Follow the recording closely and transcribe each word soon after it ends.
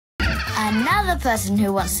Another person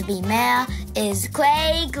who wants to be mayor is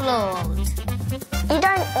Craig Lord. You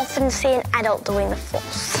don't often see an adult doing the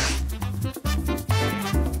floss.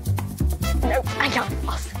 No, I don't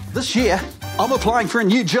often. This year, I'm applying for a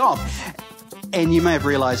new job. And you may have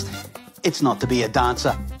realised it's not to be a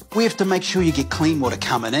dancer. We have to make sure you get clean water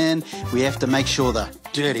coming in. We have to make sure the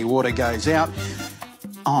dirty water goes out.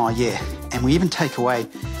 Oh, yeah, and we even take away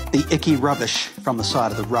the icky rubbish from the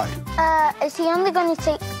side of the road. Is he only going to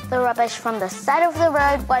take the rubbish from the side of the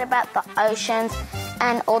road? What about the oceans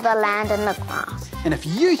and all the land and the grass? And if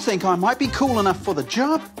you think I might be cool enough for the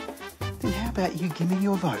job, then how about you give me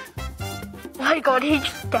your vote? Oh my God, he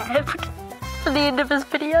just dabbed at the end of his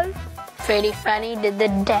video. Pretty funny, did the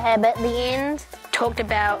dab at the end. Talked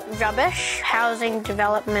about rubbish, housing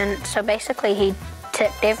development, so basically he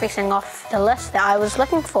ticked everything off the list that I was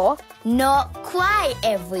looking for. Not quite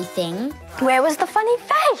everything. Where was the funny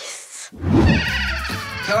face?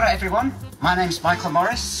 Kia ora, everyone. My name's Michael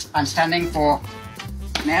Morris. I'm standing for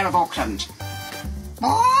Mayor of Auckland.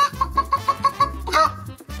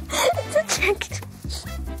 It's a chicken.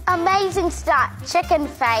 Amazing start, chicken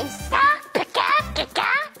face.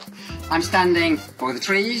 I'm standing for the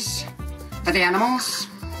trees, for the animals,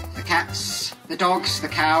 the cats, the dogs, the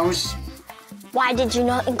cows. Why did you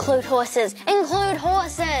not include horses? Include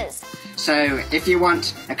horses! So if you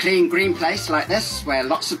want a clean green place like this, where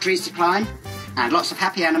lots of trees to climb and lots of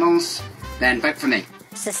happy animals, then vote for me.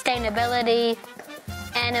 Sustainability,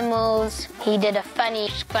 animals, he did a funny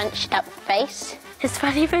scrunched up face. His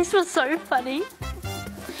funny face was so funny.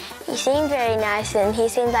 He seemed very nice and he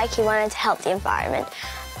seemed like he wanted to help the environment.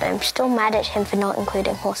 But I'm still mad at him for not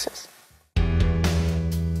including horses.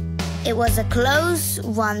 It was a close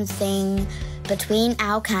one thing between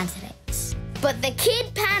our candidates. But the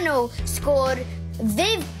kid panel scored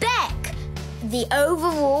Viv Beck, the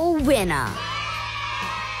overall winner.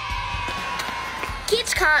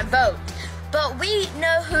 Kids can't vote, but we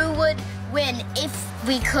know who would win if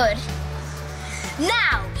we could.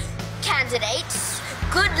 Now, candidates,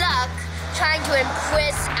 good luck trying to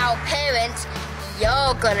impress our parents.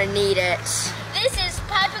 You're gonna need it. This is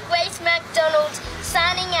Piper Grace McDonald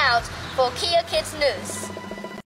signing out for Kia Kids News.